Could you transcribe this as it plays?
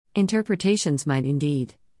Interpretations might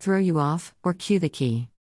indeed throw you off or cue the key.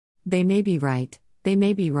 They may be right, they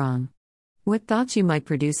may be wrong. What thoughts you might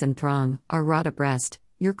produce and throng are wrought abreast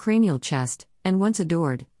your cranial chest, and once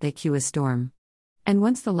adored, they cue a storm. And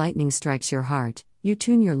once the lightning strikes your heart, you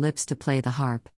tune your lips to play the harp.